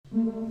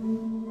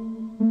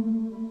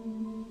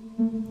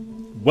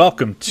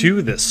Welcome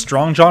to the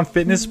Strong John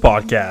Fitness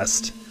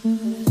Podcast.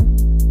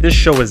 This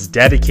show is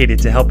dedicated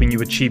to helping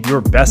you achieve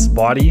your best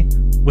body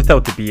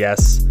without the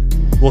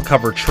BS. We'll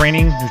cover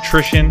training,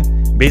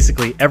 nutrition,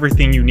 basically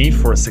everything you need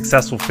for a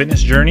successful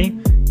fitness journey,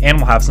 and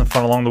we'll have some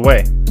fun along the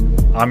way.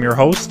 I'm your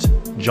host,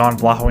 John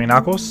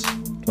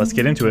Vlahoinakos. Let's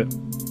get into it.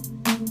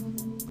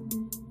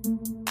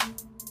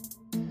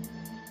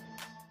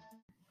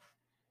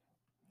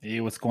 Hey,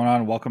 what's going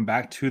on? Welcome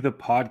back to the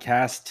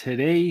podcast.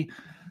 Today,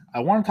 I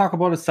want to talk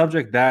about a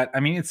subject that,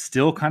 it's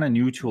still kind of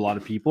new to a lot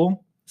of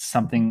people,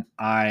 something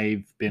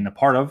I've been a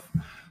part of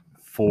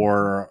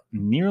for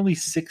nearly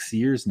 6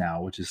 years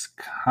now, which is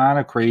kind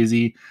of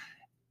crazy.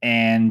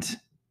 And,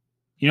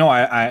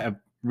 I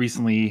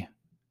recently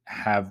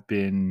have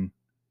been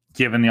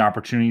given the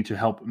opportunity to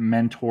help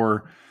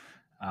mentor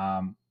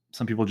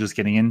some people just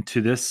getting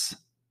into this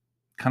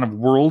kind of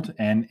world,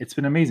 and it's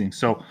been amazing.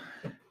 So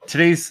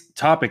today's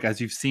topic,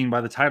 as you've seen by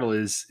the title,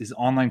 is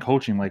online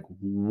coaching. Like,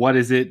 what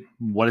is it?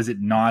 What is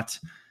it not?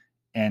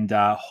 And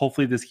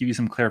hopefully this gives you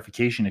some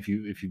clarification if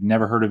you've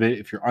never heard of it,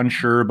 if you're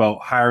unsure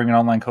about hiring an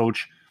online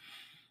coach,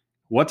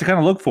 what to kind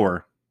of look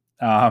for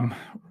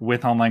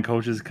with online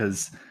coaches.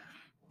 Because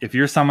if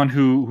you're someone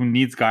who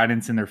needs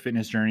guidance in their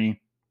fitness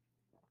journey,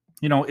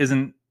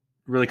 isn't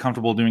really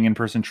comfortable doing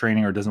in-person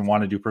training or doesn't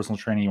want to do personal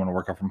training, you want to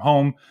work out from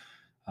home,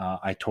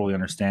 I totally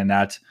understand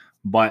that.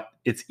 But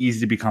it's easy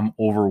to become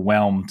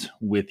overwhelmed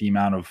with the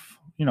amount of,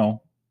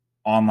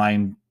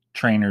 online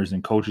trainers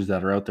and coaches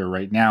that are out there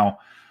right now.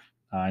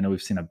 I know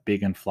we've seen a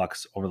big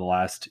influx over the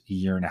last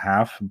year and a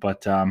half,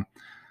 but I'm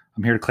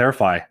here to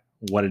clarify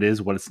what it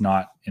is, what it's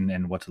not,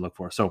 and what to look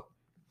for. So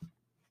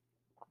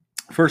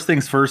first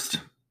things first,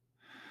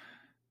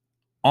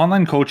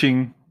 online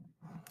coaching,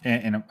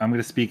 and I'm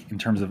going to speak in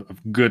terms of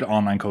good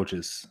online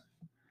coaches.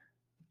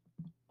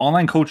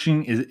 Online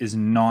coaching is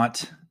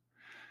not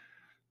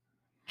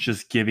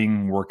just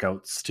giving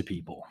workouts to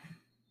people.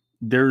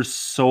 There's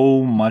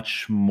so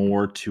much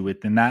more to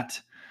it than that.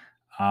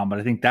 But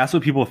I think that's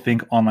what people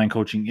think online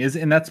coaching is.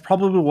 And that's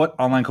probably what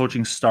online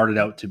coaching started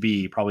out to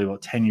be, probably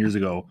about 10 years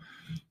ago,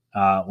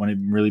 when it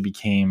really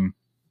became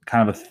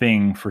kind of a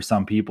thing for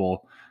some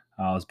people.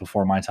 It was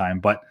before my time.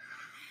 But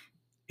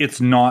it's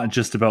not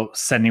just about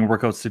sending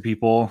workouts to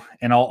people.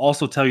 And I'll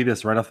also tell you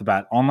this right off the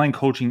bat. Online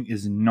coaching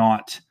is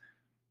not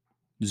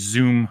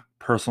Zoom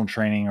personal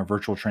training or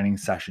virtual training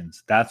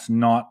sessions. That's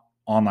not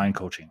online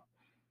coaching.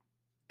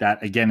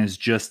 That, again, is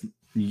just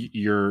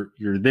you're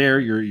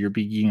there, you're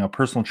being a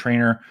personal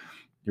trainer,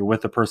 you're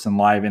with a person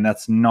live, and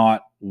that's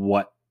not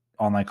what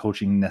online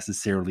coaching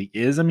necessarily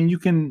is. You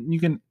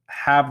can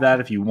have that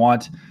if you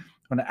want.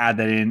 Want to add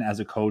that in as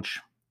a coach,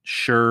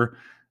 sure.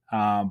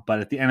 But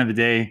at the end of the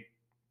day,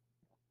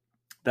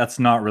 that's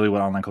not really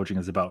what online coaching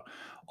is about.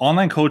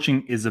 Online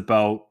coaching is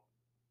about,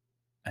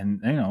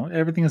 and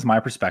everything is my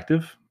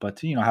perspective,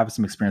 but I have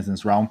some experience in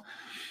this realm.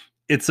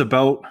 It's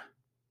about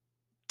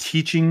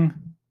teaching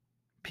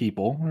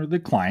people or the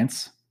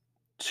clients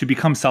to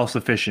become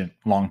self-sufficient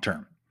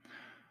long-term.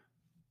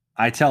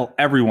 I tell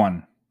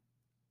everyone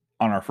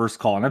on our first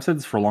call, and I've said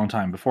this for a long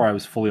time before I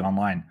was fully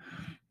online,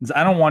 is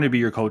I don't want to be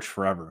your coach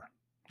forever.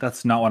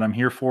 That's not what I'm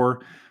here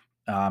for.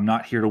 I'm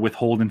not here to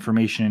withhold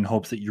information in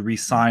hopes that you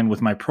re-sign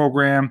with my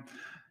program.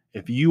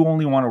 If you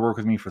only want to work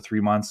with me for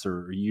 3 months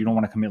or you don't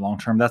want to commit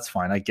long-term, that's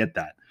fine. I get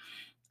that.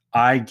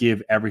 I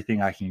give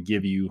everything I can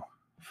give you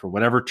for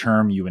whatever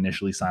term you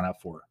initially sign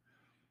up for,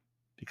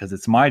 because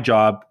it's my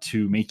job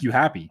to make you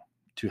happy,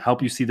 to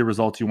help you see the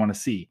results you want to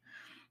see.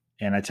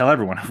 And I tell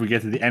everyone, if we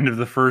get to the end of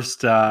the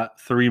first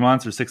 3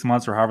 months or 6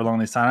 months or however long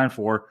they sign on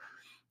for,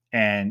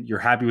 and you're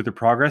happy with the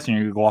progress and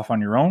you're going to go off on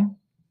your own,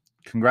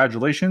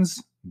 congratulations,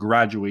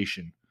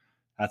 graduation.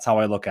 That's how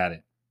I look at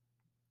it.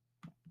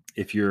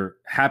 If you're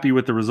happy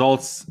with the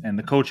results and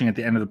the coaching at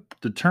the end of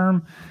the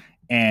term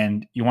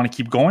and you want to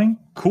keep going,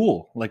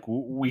 cool. Like,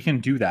 we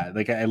can do that.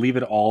 Like, I leave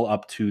it all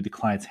up to the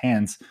client's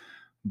hands,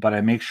 but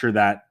I make sure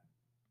that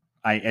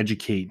I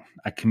educate,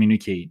 I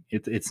communicate.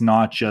 It's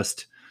not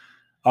just,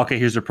 okay,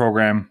 here's the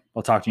program,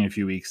 I'll talk to you in a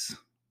few weeks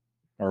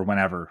or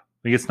whenever.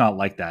 Like, it's not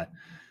like that.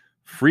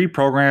 Free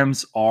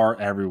programs are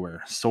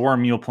everywhere. So are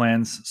meal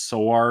plans.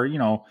 So are,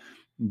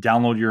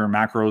 download your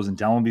macros and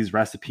download these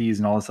recipes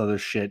and all this other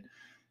shit.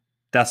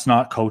 That's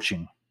not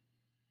coaching.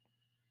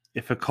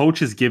 If a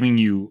coach is giving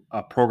you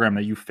a program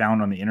that you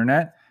found on the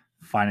internet,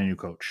 find a new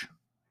coach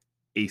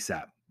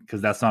ASAP,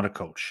 because that's not a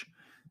coach.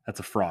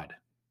 That's a fraud.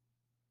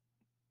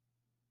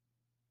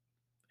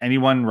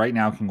 Anyone right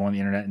now can go on the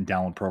internet and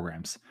download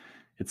programs.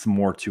 It's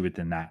more to it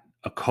than that.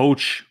 A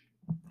coach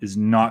is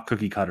not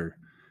cookie cutter.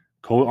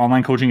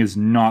 Online coaching is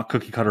not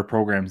cookie cutter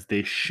programs.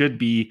 They should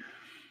be,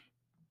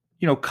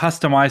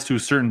 customized to a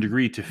certain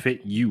degree to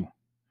fit you.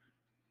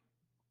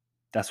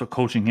 That's what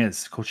coaching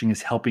is. Coaching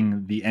is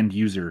helping the end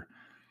user.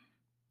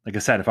 Like I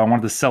said, if I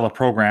wanted to sell a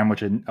program,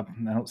 which I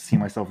don't see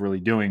myself really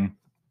doing,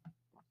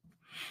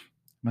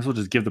 might as well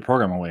just give the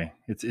program away.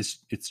 It's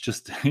just, it's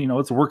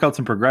workouts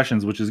and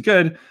progressions, which is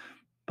good,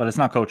 but it's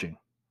not coaching.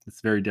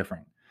 It's very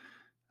different.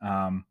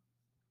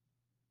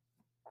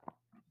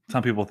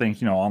 some people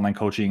think, online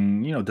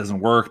coaching, doesn't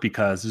work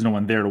because there's no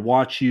one there to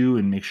watch you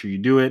and make sure you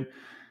do it.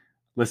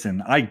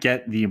 Listen, I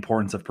get the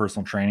importance of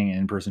personal training and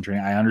in-person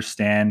training. I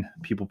understand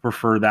people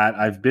prefer that.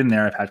 I've been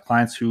there. I've had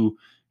clients who,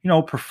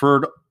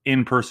 preferred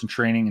in-person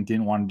training and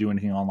didn't want to do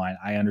anything online.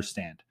 I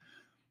understand.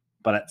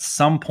 But at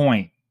some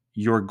point,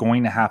 you're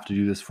going to have to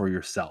do this for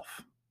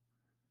yourself.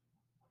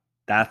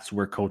 That's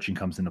where coaching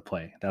comes into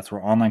play. That's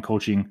where online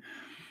coaching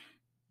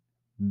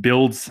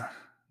builds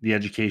the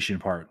education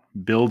part,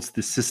 builds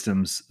the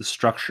systems, the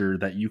structure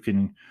that you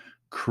can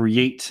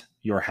create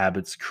your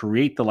habits,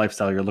 create the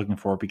lifestyle you're looking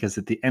for. Because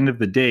at the end of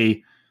the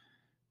day,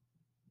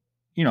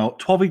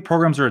 12-week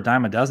programs are a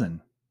dime a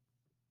dozen.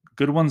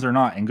 Good ones are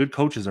not, and good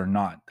coaches are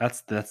not.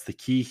 That's the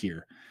key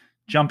here.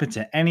 Jump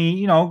into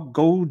any,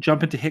 go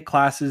jump into HIIT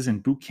classes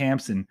and boot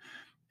camps and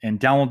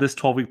download this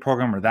 12-week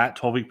program or that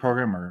 12-week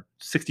program or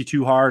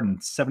 62 hard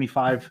and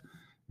 75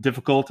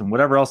 difficult and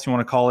whatever else you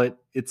want to call it.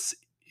 It's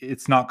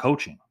not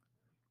coaching.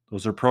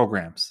 Those are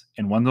programs.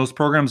 And when those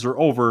programs are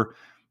over,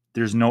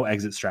 there's no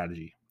exit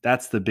strategy.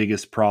 That's the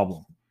biggest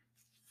problem.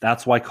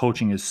 That's why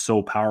coaching is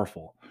so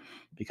powerful,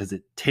 because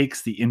it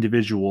takes the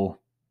individual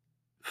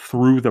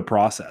through the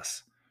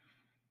process.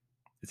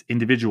 It's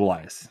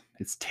individualized.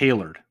 It's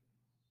tailored.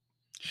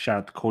 Shout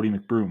out to Cody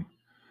McBroom,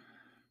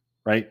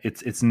 right?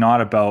 It's not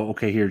about,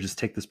 okay, here, just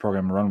take this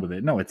program and run with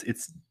it. No,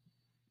 it's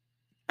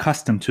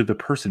custom to the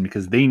person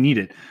because they need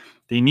it.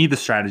 They need the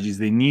strategies.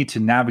 They need to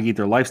navigate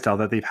their lifestyle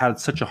that they've had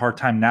such a hard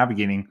time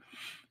navigating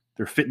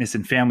their fitness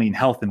and family and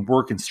health and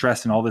work and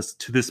stress and all this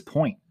to this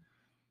point.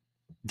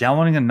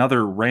 Downloading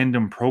another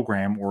random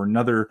program or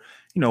another,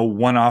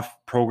 one-off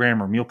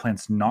program or meal plan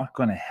is not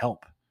going to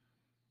help.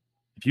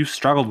 If you've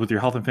struggled with your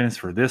health and fitness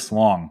for this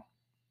long,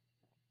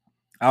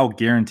 I'll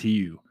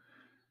guarantee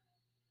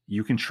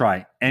you can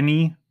try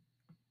any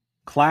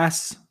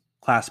class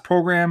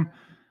program,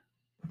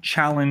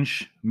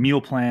 challenge,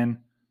 meal plan,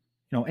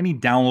 any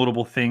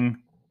downloadable thing,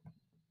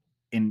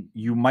 and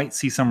you might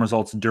see some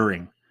results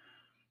during,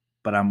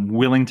 but I'm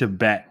willing to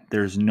bet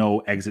there's no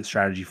exit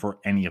strategy for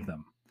any of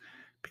them,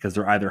 because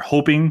they're either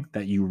hoping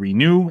that you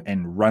renew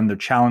and run the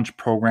challenge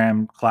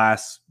program,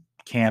 class,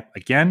 camp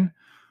again,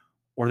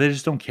 or they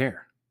just don't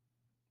care.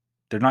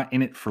 They're not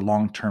in it for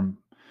long-term,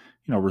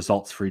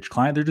 results for each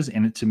client. They're just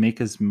in it to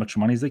make as much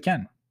money as they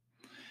can.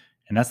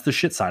 And that's the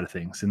shit side of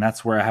things. And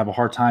that's where I have a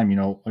hard time,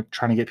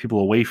 trying to get people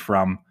away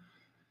from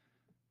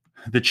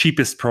the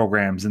cheapest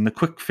programs and the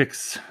quick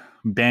fix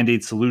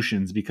Band-Aid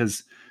solutions.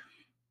 Because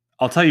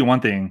I'll tell you one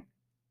thing,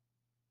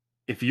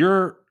 if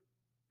you're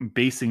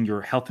basing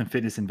your health and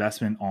fitness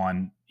investment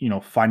on,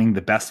 finding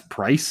the best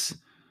price,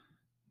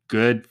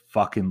 good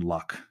fucking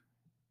luck.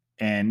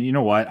 And you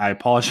know what? I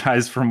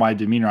apologize for my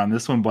demeanor on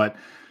this one, but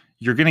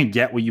you're going to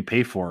get what you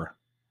pay for.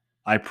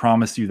 I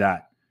promise you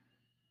that.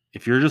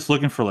 If you're just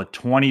looking for a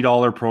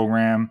 $20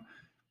 program,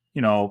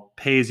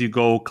 pay as you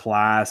go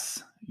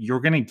class,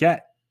 you're going to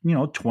get,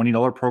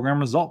 $20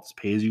 program results,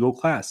 pay as you go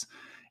class.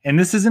 And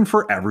this isn't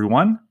for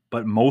everyone,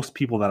 but most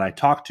people that I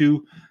talk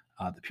to,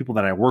 the people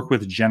that I work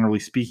with, generally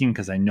speaking,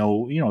 because I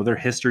know, their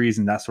histories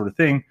and that sort of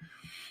thing,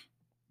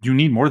 you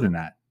need more than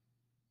that.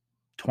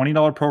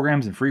 $20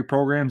 programs and free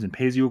programs and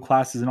pay-as-you-go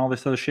classes and all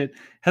this other shit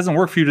hasn't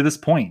worked for you to this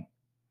point.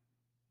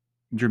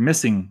 You're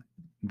missing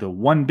the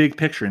one big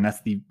picture, and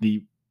that's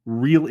the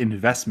real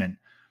investment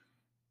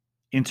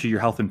into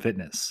your health and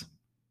fitness.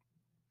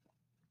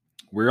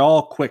 We're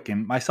all quick,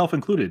 and myself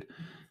included,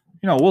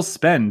 we'll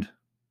spend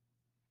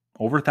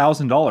over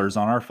 $1,000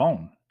 on our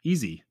phone.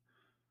 Easy.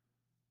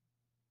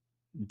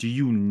 Do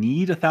you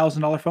need a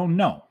 $1,000 phone?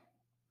 No.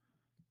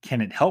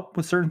 Can it help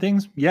with certain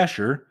things? Yeah,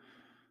 sure.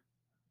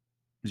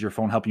 Does your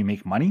phone help you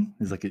make money?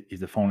 Is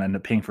the phone end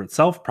up paying for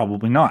itself?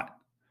 Probably not.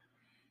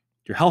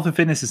 Your health and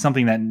fitness is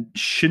something that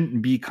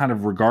shouldn't be kind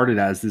of regarded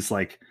as this,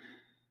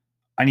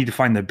 I need to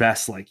find the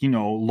best,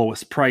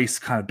 lowest price,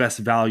 kind of best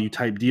value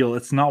type deal.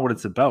 It's not what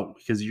it's about,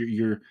 because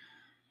you're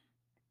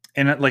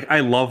and I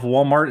love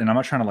Walmart, and I'm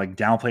not trying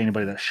to downplay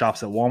anybody that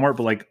shops at Walmart,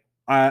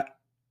 but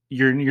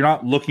you're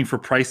not looking for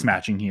price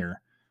matching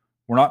here.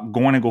 We're not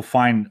going to go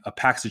find a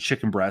packs of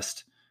chicken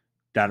breast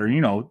that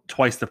are,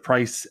 twice the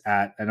price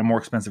at a more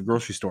expensive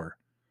grocery store.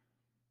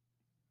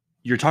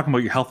 You're talking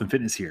about your health and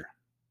fitness here.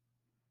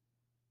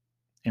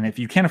 And if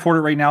you can't afford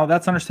it right now,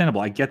 that's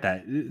understandable. I get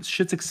that.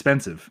 Shit's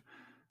expensive.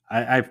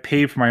 I've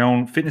paid for my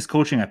own fitness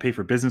coaching. I pay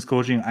for business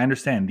coaching. I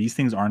understand these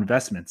things are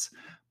investments.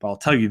 But I'll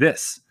tell you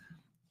this.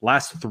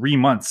 Last 3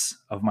 months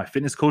of my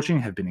fitness coaching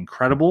have been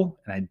incredible,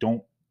 and I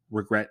don't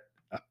regret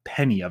a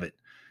penny of it,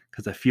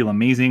 because I feel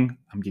amazing.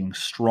 I'm getting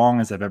strong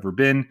as I've ever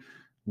been,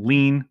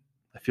 lean.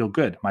 I feel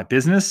good. My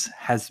business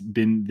has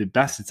been the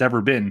best it's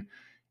ever been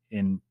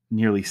in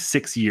nearly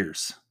 6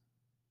 years.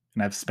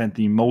 And I've spent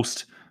the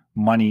most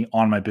money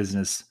on my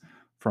business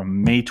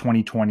from May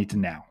 2020 to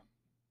now.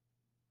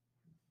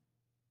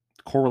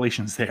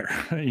 Correlation's there.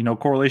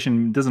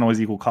 Correlation doesn't always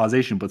equal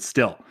causation, but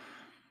still,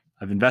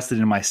 I've invested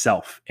in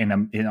myself, and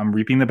I'm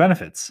reaping the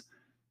benefits.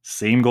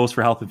 Same goes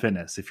for health and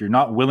fitness. If you're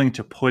not willing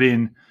to put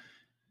in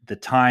the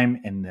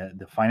time and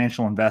the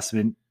financial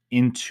investment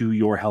into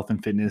your health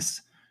and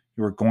fitness,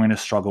 you are going to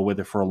struggle with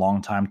it for a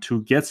long time till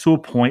it gets to a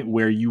point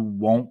where you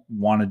won't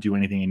want to do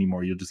anything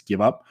anymore. You'll just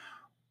give up,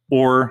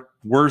 or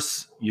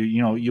worse,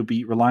 you'll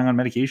be relying on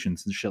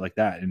medications and shit like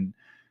that. And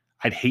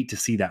I'd hate to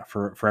see that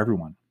for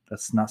everyone.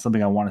 That's not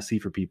something I want to see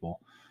for people.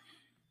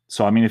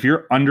 So, I mean, if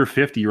you're under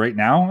 50 right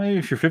now,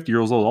 if you're 50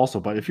 years old also,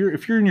 but if you're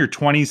in your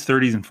 20s,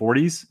 30s, and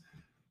 40s,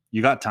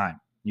 you got time.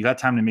 You got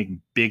time to make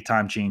big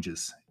time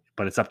changes,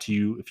 but it's up to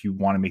you if you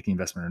want to make the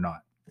investment or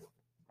not.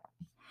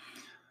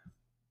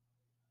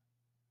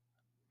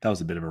 That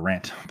was a bit of a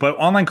rant, but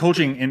online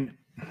coaching, and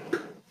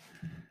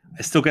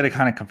I still get a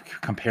kind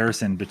of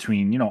comparison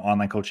between,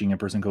 online coaching and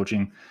in-person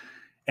coaching.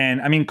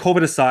 And I mean,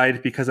 COVID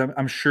aside, because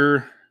I'm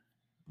sure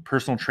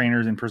personal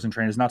trainers and in-person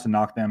trainers, not to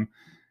knock them,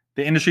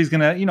 the industry is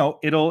going to,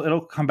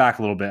 it'll come back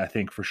a little bit, I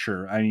think, for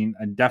sure. I mean,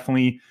 I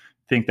definitely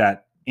think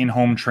that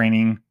in-home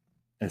training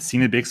has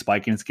seen a big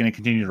spike, and it's going to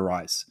continue to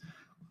rise.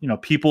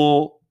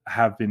 People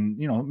have been,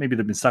 maybe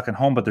they've been stuck at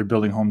home, but they're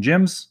building home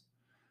gyms.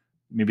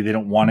 Maybe they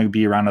don't want to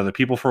be around other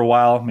people for a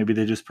while. Maybe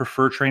they just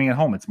prefer training at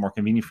home. It's more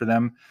convenient for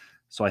them.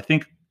 So I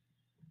think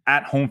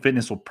at-home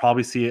fitness will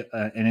probably see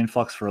an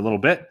influx for a little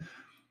bit,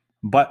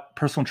 but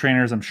personal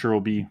trainers, I'm sure,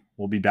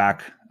 will be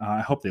back.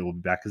 I hope they will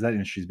be back, because that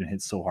industry's been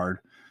hit so hard.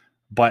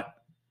 But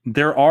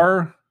there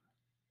are,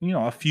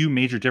 a few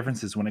major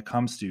differences when it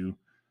comes to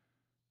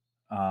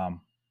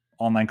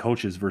online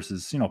coaches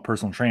versus,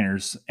 personal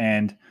trainers.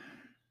 And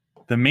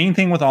the main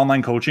thing with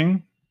online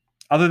coaching,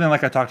 other than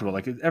like I talked about,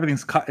 like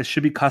it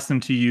should be custom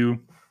to you.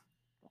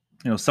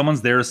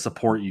 Someone's there to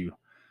support you.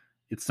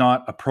 It's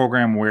not a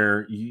program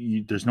where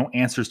there's no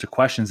answers to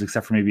questions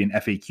except for maybe an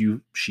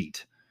FAQ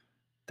sheet.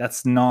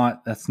 That's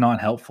not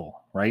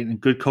helpful, right?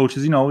 And good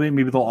coaches,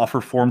 maybe they'll offer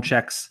form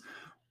checks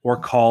or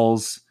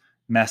calls,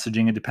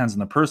 messaging. It depends on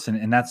the person.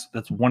 And that's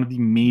one of the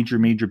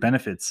major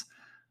benefits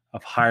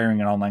of hiring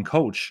an online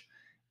coach,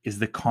 is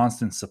the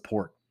constant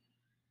support,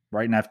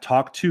 right? And I've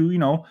talked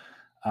to,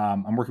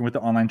 I'm working with the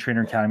Online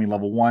Trainer Academy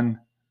Level 1.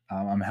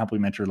 I'm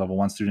helping mentor Level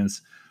 1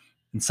 students.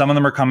 And some of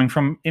them are coming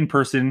from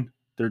in-person.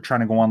 They're trying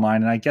to go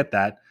online, and I get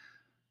that.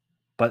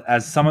 But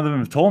as some of them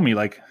have told me,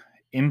 like,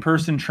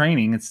 in-person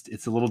training,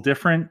 it's a little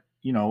different.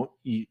 You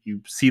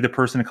see the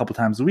person a couple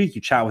times a week,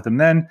 you chat with them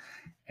then,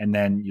 and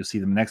then you'll see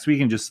them next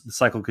week, and just the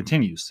cycle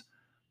continues.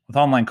 With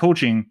online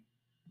coaching,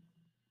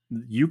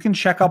 you can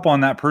check up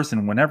on that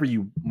person whenever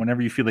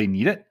you feel they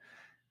need it.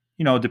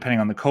 Depending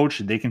on the coach,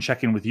 they can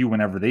check in with you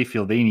whenever they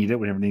feel they need it.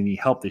 Whenever they need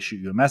help, they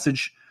shoot you a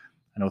message.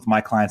 I know with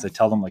my clients, I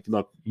tell them, like,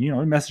 look,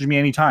 message me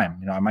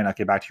anytime. I might not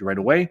get back to you right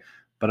away,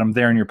 but I'm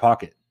there in your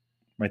pocket,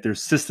 right?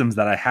 There's systems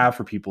that I have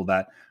for people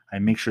that I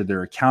make sure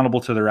they're accountable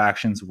to their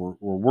actions. We're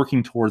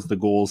working towards the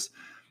goals.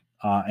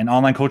 And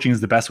online coaching is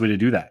the best way to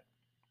do that,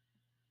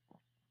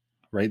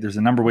 right? There's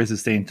a number of ways to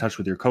stay in touch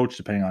with your coach,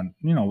 depending on,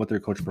 what their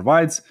coach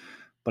provides.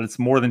 But it's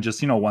more than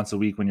just, once a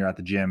week when you're at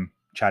the gym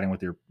chatting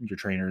with your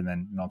trainer, and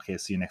then, okay,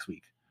 see you next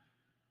week.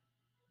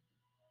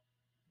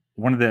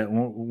 One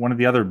of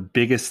the other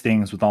biggest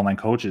things with online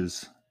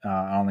coaches,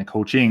 online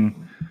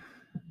coaching,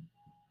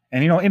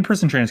 and,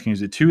 in-person trainers can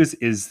use it too,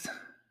 is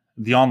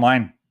the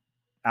online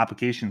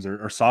applications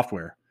or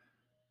software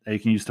that you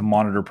can use to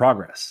monitor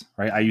progress,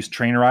 right? I use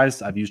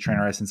Trainerize. I've used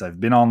Trainerize since I've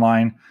been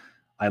online.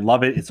 I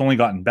love it. It's only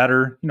gotten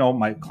better.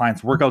 My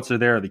clients' workouts are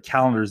there. The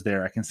calendar's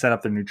there. I can set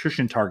up their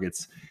nutrition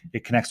targets.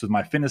 It connects with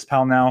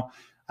MyFitnessPal now.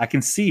 I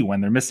can see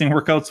when they're missing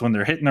workouts, when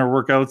they're hitting their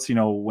workouts,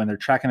 when they're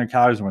tracking their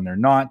calories, when they're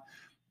not.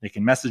 They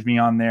can message me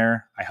on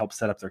there. I help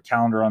set up their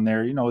calendar on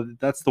there.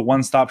 That's the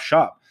one-stop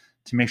shop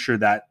to make sure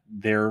that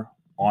they're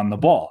on the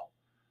ball,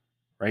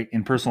 right?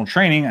 In personal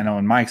training, I know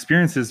in my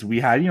experiences, we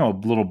had, a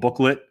little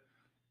booklet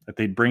that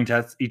they'd bring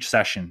to each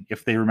session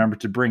if they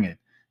remembered to bring it.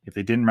 If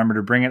they didn't remember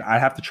to bring it, I'd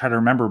have to try to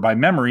remember by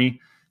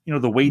memory,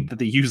 the weight that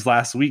they used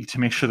last week to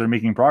make sure they're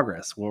making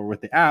progress. Well,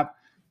 with the app,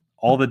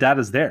 all the data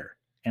is there.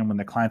 And when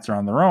the clients are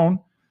on their own,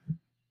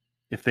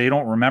 if they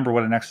don't remember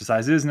what an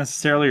exercise is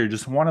necessarily, or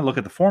just want to look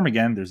at the form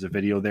again, there's a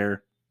video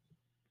there.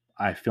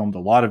 I filmed a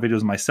lot of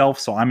videos myself,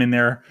 so I'm in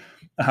there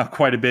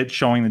quite a bit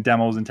showing the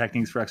demos and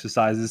techniques for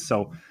exercises.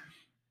 So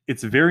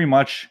it's very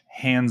much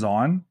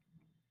hands-on.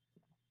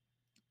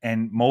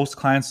 And most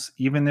clients,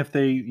 even if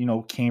they,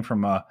 came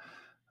from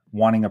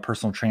wanting a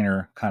personal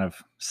trainer kind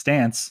of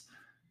stance,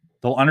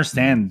 they'll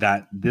understand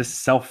that this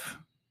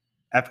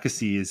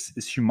self-efficacy is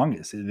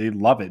humongous. They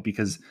love it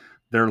because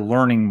they're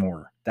learning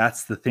more.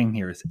 That's the thing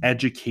here, is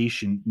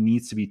education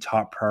needs to be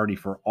top priority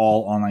for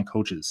all online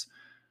coaches.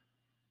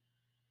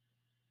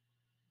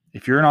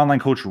 If you're an online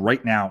coach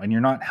right now and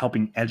you're not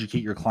helping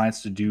educate your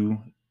clients to do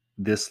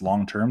this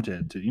long-term,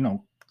 to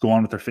go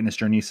on with their fitness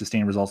journey,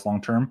 sustain results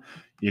long-term,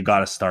 you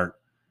got to start.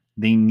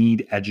 They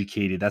need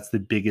educated. That's the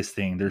biggest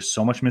thing. There's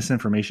so much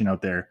misinformation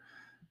out there.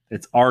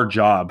 It's our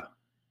job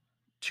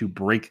to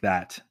break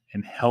that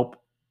and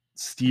help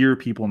steer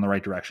people in the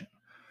right direction.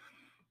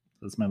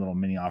 That's my little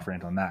mini off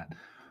rant on that.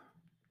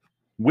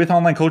 With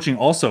online coaching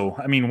also,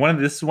 I mean,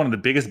 this is one of the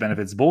biggest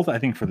benefits, both I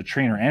think for the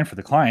trainer and for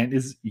the client,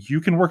 is you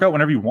can work out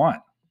whenever you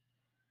want.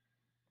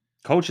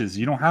 Coaches,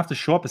 you don't have to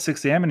show up at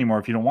 6 a.m. anymore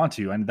if you don't want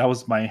to. And that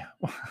was my,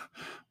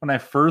 when I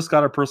first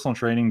got a personal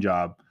training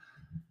job,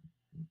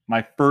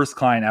 my first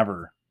client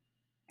ever,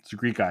 it's a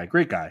Greek guy,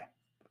 great guy.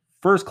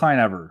 First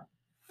client ever,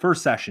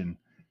 first session,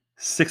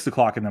 6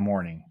 o'clock in the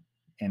morning.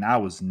 And I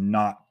was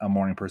not a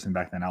morning person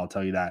back then. I'll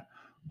tell you that.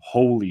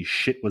 Holy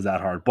shit, was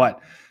that hard. But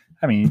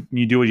I mean,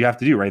 you do what you have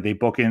to do, right? They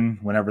book in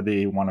whenever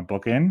they want to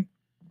book in.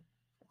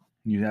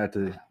 You have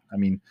to,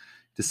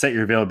 to set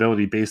your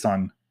availability based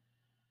on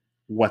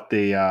what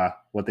they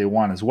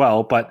want as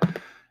well. But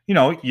you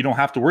don't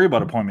have to worry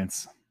about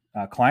appointments.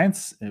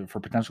 Clients, for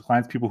potential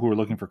clients, people who are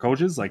looking for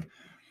coaches, like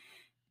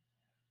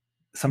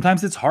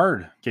sometimes it's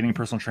hard getting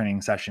personal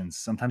training sessions.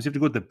 Sometimes you have to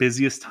go at the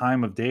busiest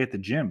time of day at the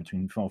gym,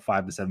 between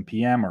 5 to 7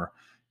 p.m. or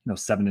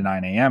 7 to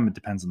 9 a.m. It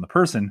depends on the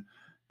person,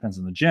 depends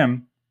on the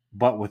gym.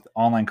 But with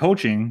online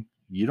coaching,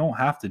 you don't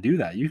have to do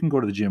that. You can go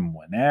to the gym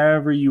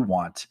whenever you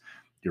want.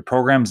 Your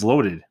program's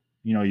loaded.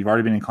 You've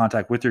already been in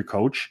contact with your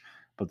coach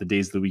about the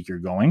days of the week you're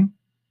going.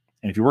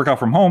 And if you work out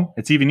from home,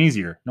 it's even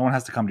easier. No one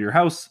has to come to your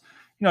house.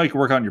 You can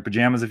work out in your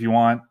pajamas if you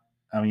want.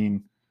 I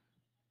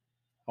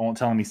won't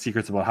tell any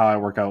secrets about how I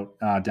work out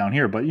down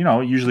here, but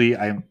usually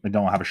I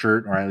don't have a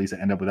shirt, or at least I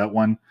end up without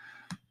one.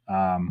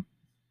 I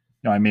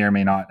may or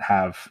may not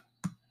have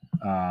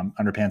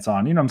underpants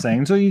on. You know what I'm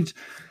saying? So you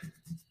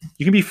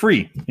can be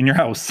free in your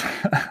house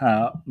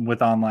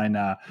with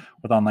online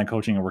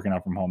coaching and working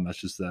out from home. That's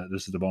just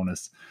the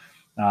bonus.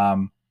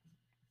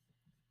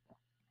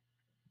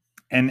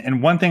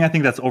 And one thing I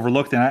think that's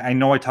overlooked, and I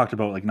know I talked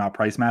about like not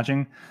price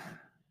matching,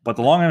 but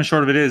the long and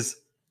short of it is,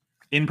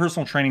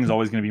 in-personal training is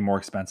always going to be more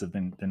expensive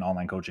than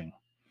online coaching.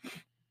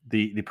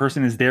 The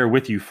person is there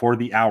with you for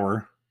the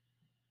hour,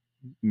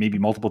 maybe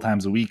multiple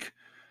times a week.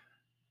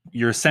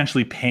 You're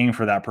essentially paying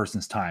for that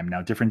person's time.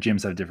 Now, different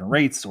gyms have different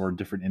rates, or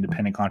different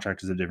independent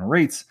contractors have different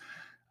rates.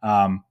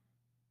 But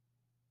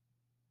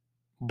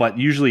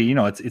usually,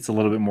 it's a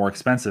little bit more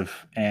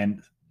expensive.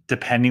 And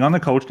depending on the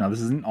coach, now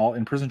this isn't all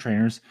in-person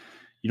trainers,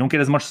 you don't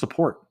get as much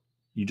support.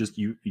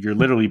 You're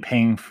literally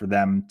paying for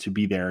them to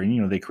be there,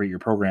 and they create your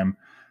program,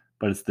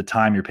 but it's the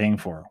time you're paying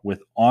for.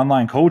 With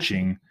online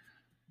coaching,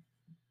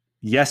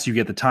 yes, you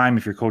get the time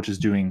if your coach is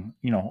doing,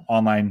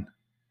 online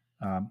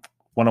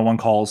one-on-one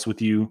calls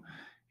with you,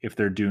 if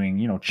they're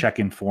doing,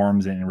 check-in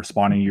forms and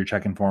responding to your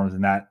check-in forms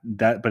and that,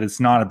 but it's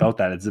not about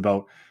that. It's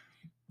about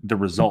the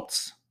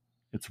results.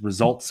 It's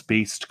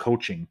results-based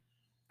coaching.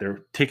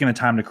 They're taking the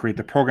time to create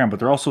the program, but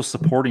they're also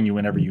supporting you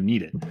whenever you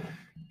need it.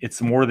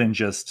 It's more than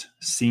just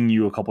seeing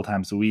you a couple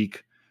times a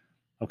week.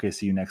 Okay,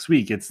 see you next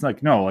week. It's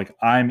like, no, like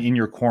I'm in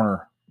your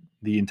corner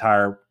the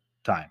entire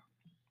time.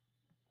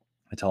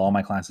 I tell all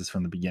my clients this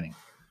from the beginning.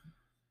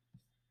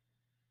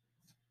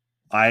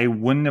 I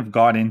wouldn't have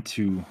got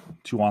into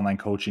online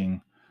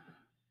coaching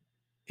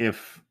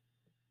if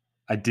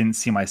I didn't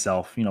see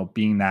myself,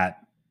 being that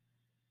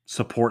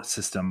support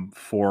system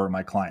for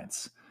my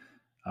clients.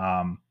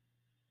 I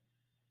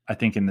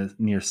think in the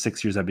near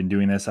 6 years I've been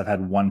doing this, I've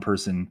had one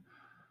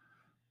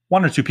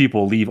or two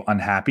people leave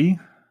unhappy.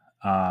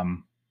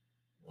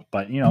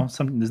 But there's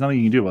nothing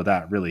you can do about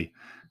that, really.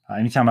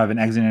 Anytime I have an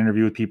exit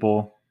interview with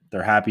people,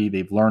 they're happy.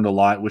 They've learned a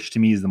lot, which to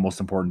me is the most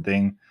important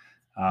thing.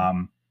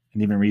 And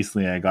even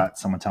recently, I got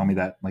someone tell me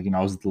that, like,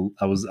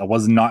 I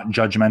was not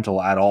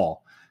judgmental at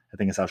all. I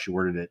think is how she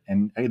worded it,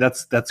 and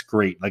that's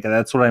great. Like,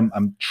 that's what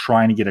I'm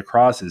trying to get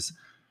across is,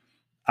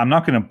 I'm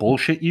not going to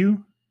bullshit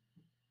you,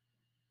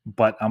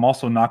 but I'm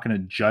also not going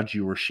to judge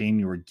you or shame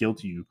you or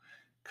guilt you,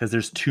 because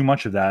there's too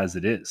much of that as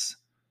it is.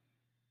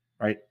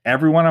 Right?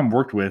 Everyone I've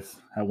worked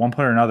with at one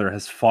point or another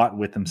has fought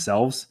with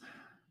themselves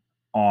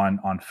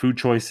on food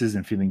choices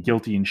and feeling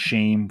guilty and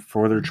shame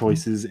for their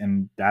choices.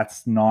 And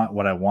that's not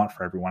what I want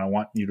for everyone. I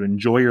want you to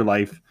enjoy your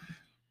life,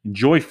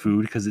 enjoy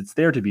food, because it's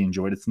there to be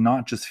enjoyed. It's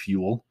not just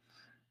fuel.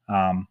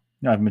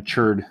 I've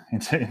matured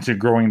into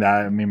growing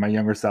that. I mean, my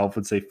younger self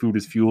would say food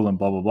is fuel and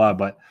blah, blah, blah,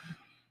 but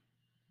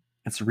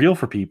it's real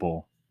for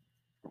people.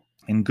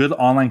 And good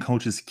online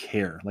coaches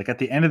care. Like, at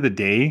the end of the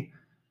day,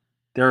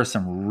 there are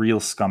some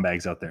real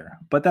scumbags out there,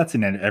 but that's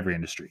in every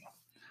industry.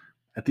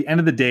 At the end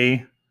of the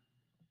day,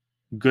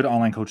 good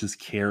online coaches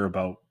care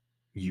about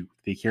you.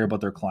 They care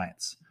about their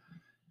clients.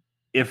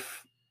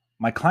 If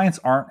my clients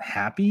aren't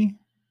happy,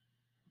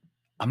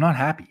 I'm not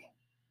happy.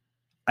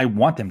 I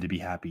want them to be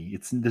happy.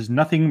 There's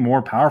nothing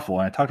more powerful.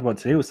 And I talked about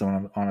today with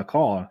someone on a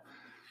call.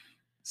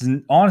 It's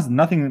honestly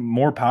nothing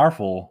more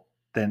powerful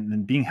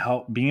than being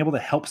able to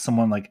help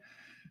someone, like,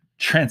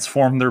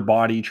 transform their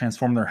body,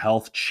 transform their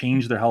health,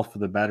 change their health for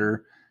the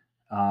better.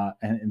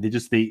 And they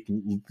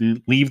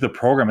leave the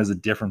program as a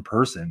different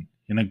person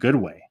in a good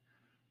way.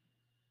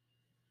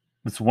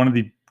 It's one of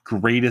the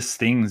greatest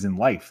things in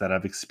life that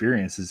I've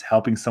experienced, is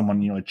helping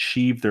someone,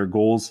 achieve their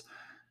goals.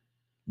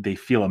 They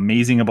feel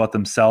amazing about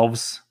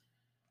themselves.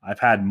 I've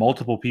had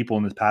multiple people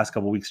in this past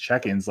couple of weeks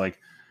check-ins, like,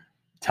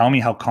 tell me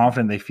how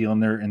confident they feel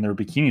in their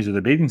bikinis or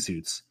their bathing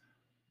suits.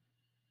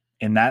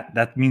 And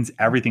that means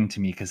everything to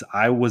me, because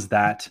I was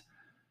that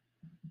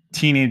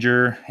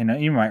teenager, and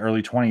even my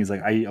early 20s,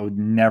 like, I would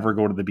never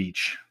go to the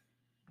beach.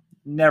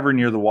 never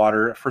near the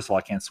water. First of all,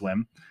 I can't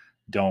swim.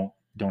 Don't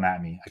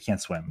at me. I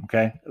can't swim.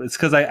 Okay. It's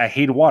because I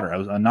hated water.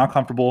 I'm not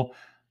comfortable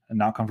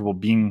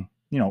being,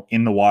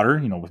 in the water,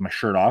 with my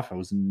shirt off.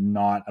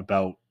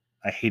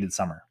 I hated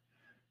summer.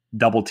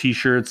 Double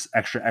t-shirts,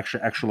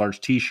 extra large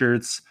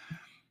t-shirts,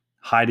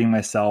 hiding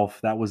myself.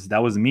 That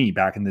was me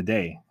back in the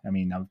day. I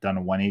mean, I've done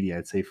a 180,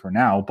 I'd say, for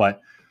now,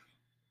 but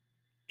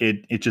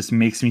it just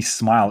makes me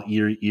smile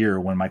ear to ear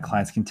when my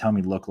clients can tell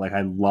me, look, like,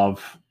 I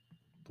love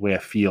the way I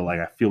feel. Like,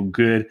 I feel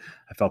good.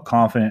 I felt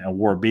confident. I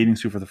wore a bathing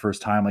suit for the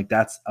first time. Like,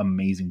 that's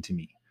amazing to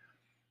me.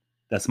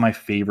 That's my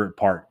favorite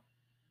part.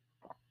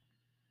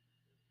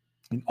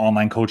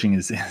 Online coaching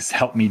has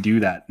helped me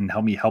do that and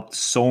help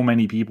so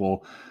many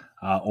people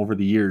over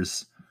the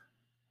years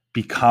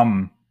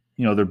become,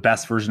 their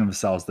best version of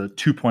themselves, the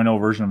 2.0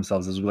 version of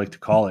themselves, as we like to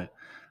call it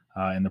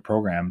in the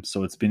program.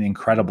 So it's been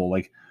incredible.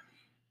 Like,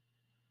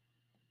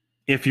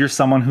 if you're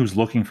someone who's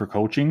looking for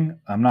coaching,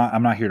 I'm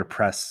not here to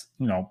press,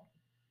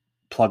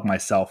 plug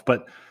myself,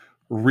 but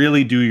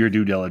really do your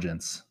due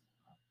diligence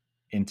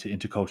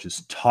into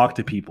coaches. Talk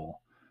to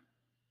people.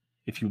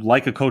 If you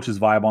like a coach's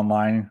vibe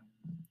online,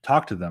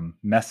 talk to them,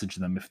 message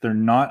them. If they're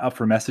not up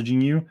for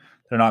messaging you,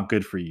 they're not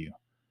good for you.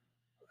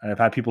 And I've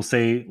had people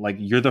say, like,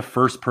 you're the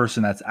first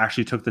person that's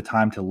actually took the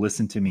time to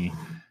listen to me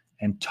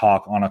and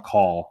talk on a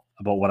call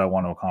about what I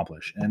want to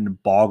accomplish. And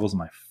it boggles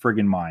my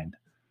friggin' mind.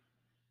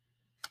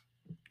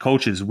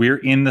 Coaches, we're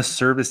in the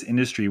service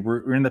industry.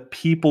 We're in the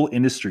people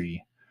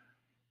industry.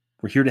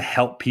 We're here to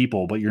help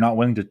people, but you're not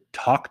willing to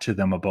talk to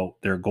them about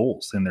their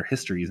goals and their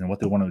histories and what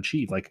they want to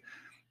achieve. Like,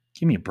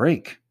 give me a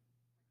break.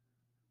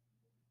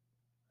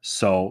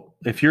 So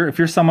if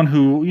you're someone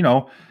who,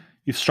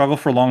 you've struggled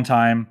for a long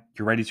time,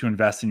 you're ready to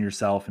invest in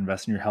yourself,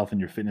 invest in your health and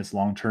your fitness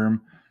long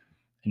term,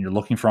 and you're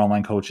looking for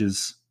online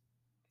coaches,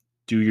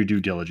 do your due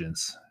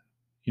diligence.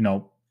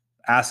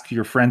 Ask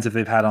your friends if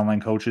they've had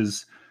online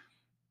coaches.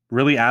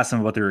 Really ask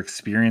them about their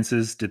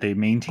experiences. Did they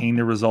maintain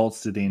their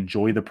results? Did they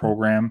enjoy the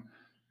program?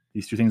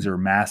 These two things are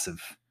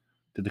massive.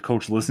 Did the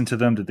coach listen to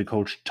them? Did the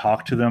coach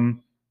talk to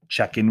them?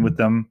 Check in with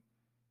them?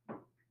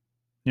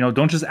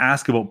 Don't just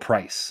ask about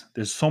price.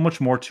 There's so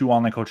much more to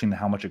online coaching than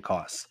how much it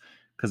costs,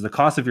 because the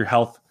cost of your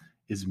health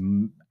is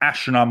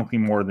astronomically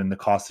more than the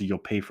cost that you'll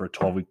pay for a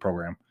 12-week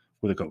program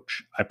with a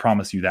coach. I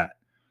promise you that.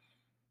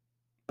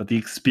 But the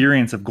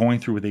experience of going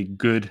through with a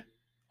good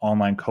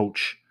online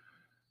coach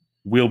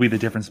will be the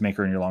difference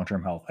maker in your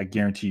long-term health. I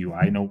guarantee you.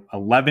 I know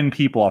 11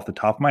 people off the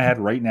top of my head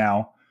right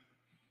now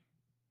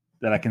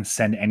that I can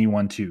send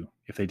anyone to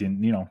if they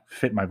didn't,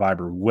 fit my vibe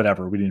or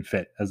whatever. We didn't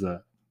fit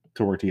to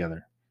work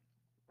together.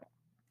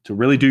 To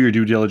really do your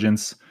due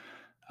diligence,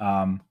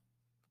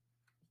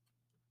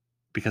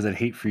 because I'd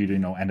hate for you to,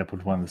 end up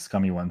with one of the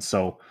scummy ones.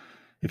 So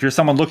if you're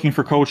someone looking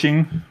for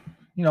coaching,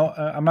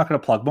 I'm not going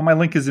to plug, but my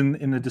link is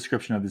in the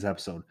description of this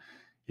episode.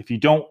 If you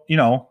don't,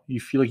 you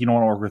feel like you don't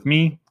want to work with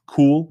me,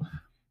 cool.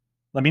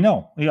 Let me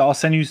know. I'll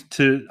send you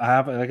I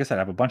have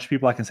a bunch of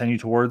people I can send you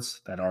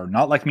towards that are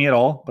not like me at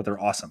all, but they're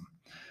awesome.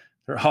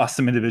 They're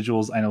awesome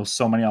individuals. I know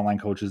so many online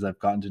coaches I've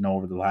gotten to know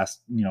over the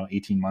last,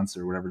 18 months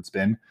or whatever it's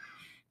been.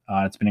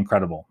 It's been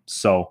incredible.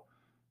 So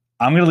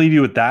I'm going to leave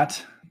you with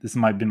that. This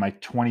might have been my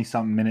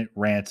 20-something minute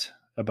rant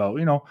about,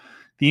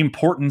 the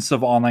importance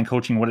of online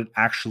coaching, what it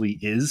actually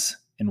is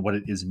and what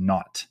it is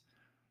not.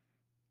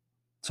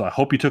 So I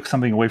hope you took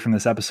something away from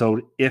this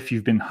episode. If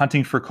you've been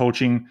hunting for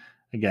coaching,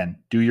 again,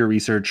 do your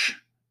research,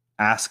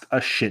 ask a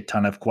shit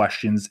ton of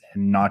questions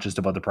and not just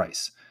about the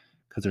price,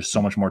 because there's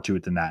so much more to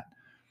it than that.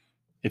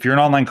 If you're an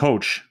online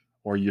coach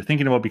or you're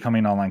thinking about becoming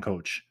an online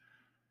coach,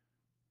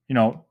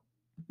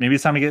 maybe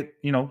it's time to get,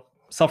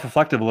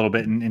 self-reflective a little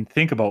bit and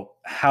think about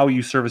how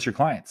you service your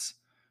clients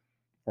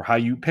or how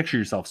you picture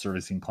yourself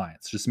servicing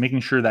clients, just making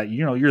sure that,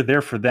 you're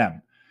there for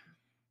them.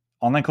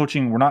 Online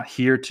coaching, we're not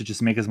here to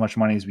just make as much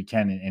money as we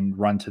can and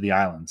run to the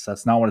islands.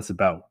 That's not what it's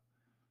about.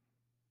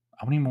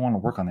 I wouldn't even want to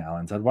work on the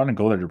islands. I'd want to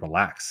go there to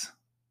relax.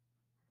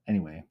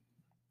 Anyway,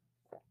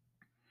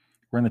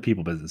 we're in the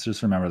people business.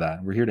 Just remember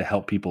that. We're here to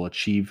help people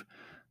achieve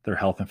their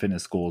health and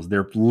fitness goals.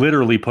 They're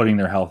literally putting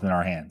their health in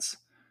our hands.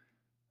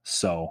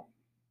 So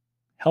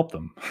help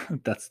them.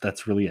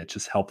 That's really it.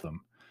 Just help them.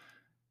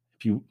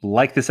 If you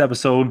like this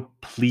episode,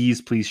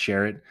 please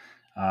share it.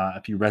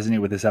 If you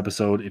resonate with this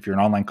episode, if you're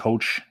an online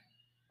coach,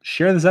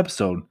 share this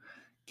episode.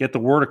 Get the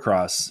word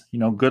across.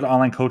 Good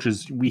online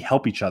coaches, we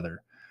help each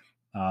other.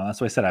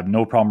 That's why I said I have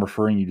no problem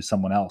referring you to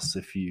someone else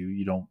if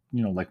you don't,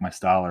 like my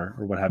style or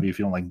what have you. If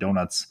you don't like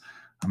donuts,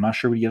 I'm not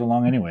sure we get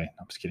along anyway.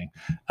 I'm just kidding.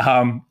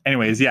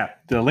 Anyways, yeah,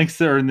 the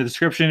links are in the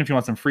description. If you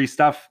want some free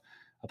stuff,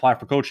 apply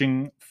for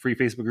coaching, free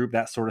Facebook group,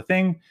 that sort of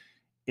thing.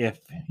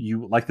 If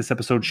you like this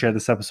episode, share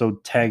this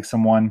episode, tag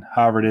someone,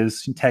 however it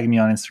is. Tag me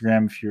on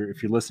Instagram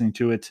if you're listening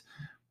to it.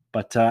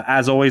 But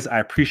as always, I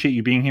appreciate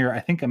you being here. I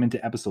think I'm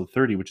into episode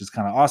 30, which is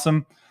kind of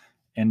awesome.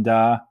 And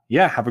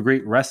have a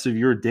great rest of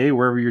your day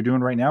wherever you're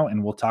doing right now.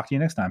 And we'll talk to you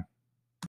next time.